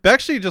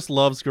Bakshi just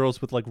loves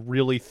girls with like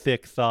really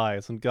thick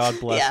thighs, and God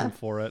bless him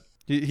for it.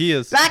 He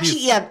is.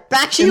 Bakshi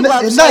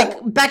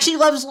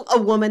loves a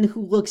woman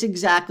who looks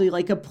exactly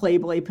like a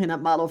Playboy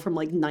pinup model from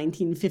like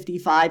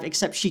 1955,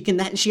 except she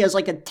has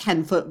like a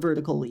 10-foot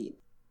vertical leap.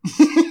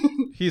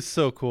 He's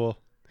so cool.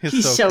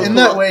 He's so cool. In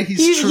that way,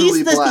 he's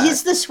truly black.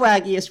 He's the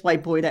swaggiest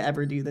white boy to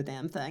ever do the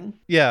damn thing.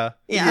 Yeah.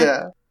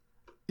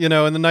 You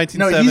know, in the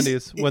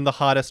 1970s, when the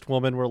hottest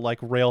women were like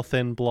rail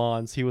thin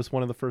blondes, he was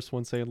one of the first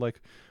ones saying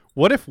like,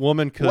 "What if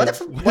woman could? What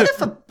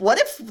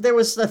if there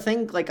was the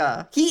thing like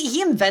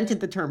he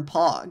invented the term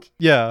pog?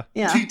 Yeah,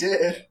 he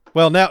did.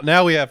 Well,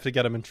 now we have to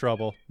get him in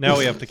trouble. Now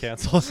we have to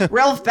cancel him.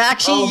 Ralph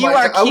Bakshi, you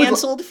are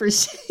canceled for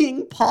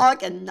saying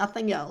pog and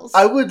nothing else.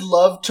 I would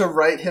love to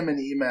write him an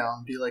email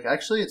and be like,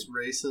 actually, it's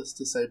racist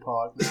to say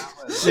pog now.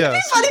 Yeah.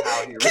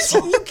 Because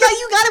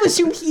you got to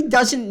assume he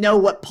doesn't know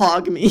what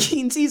pog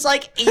means. He's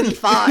like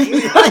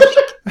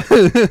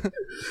 85.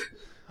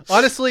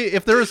 Honestly,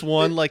 if there is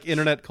one like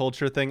internet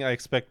culture thing, I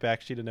expect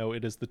Bakshi to know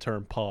it is the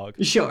term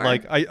pog. Sure.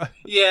 Like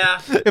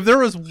if there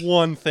was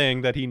one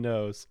thing that he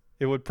knows,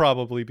 it would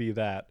probably be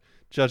that,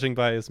 judging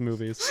by his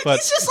movies. But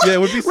he's just like,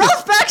 it would be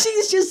Ralph Bakshi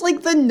is just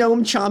like the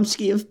Noam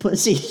Chomsky of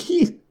pussy.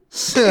 He's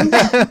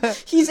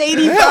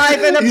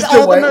 85 and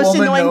all the most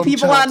annoying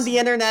people on the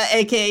internet,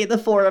 aka the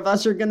four of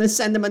us, are gonna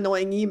send him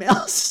annoying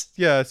emails.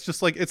 Yeah,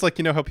 it's like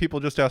you know how people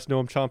just ask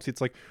Noam Chomsky,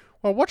 it's like,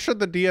 well, what should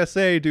the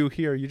DSA do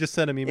here? You just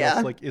send him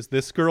emails like, is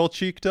this girl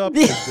cheeked up?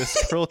 Is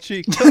this girl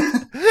cheeked up?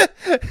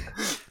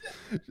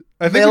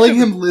 Mailing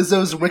him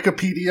Lizzo's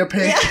Wikipedia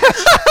page.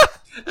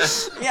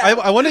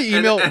 I want to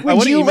email.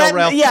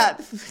 Ralph. Yeah,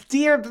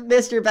 dear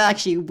Mr.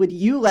 Bakshi, would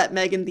you let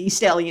Megan Thee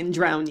Stallion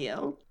drown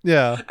you?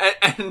 Yeah,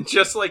 and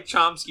just like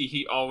Chomsky,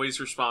 he always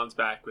responds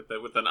back with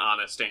an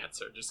honest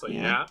answer, just like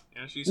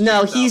she's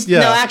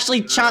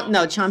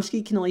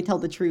Chomsky can only tell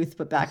the truth,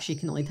 but Bakshi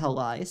can only tell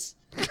lies.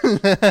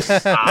 They're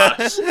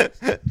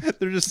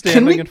just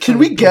standing. Can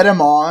we get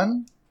him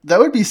on? That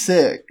would be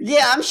sick.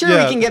 Yeah, I'm sure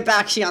we can get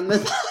Bakshi on the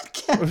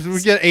podcast.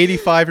 We get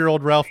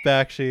 85-year-old Ralph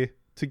Bakshi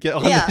to get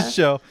on this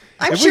show.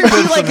 I'm sure he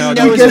knows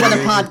what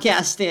a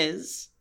podcast is.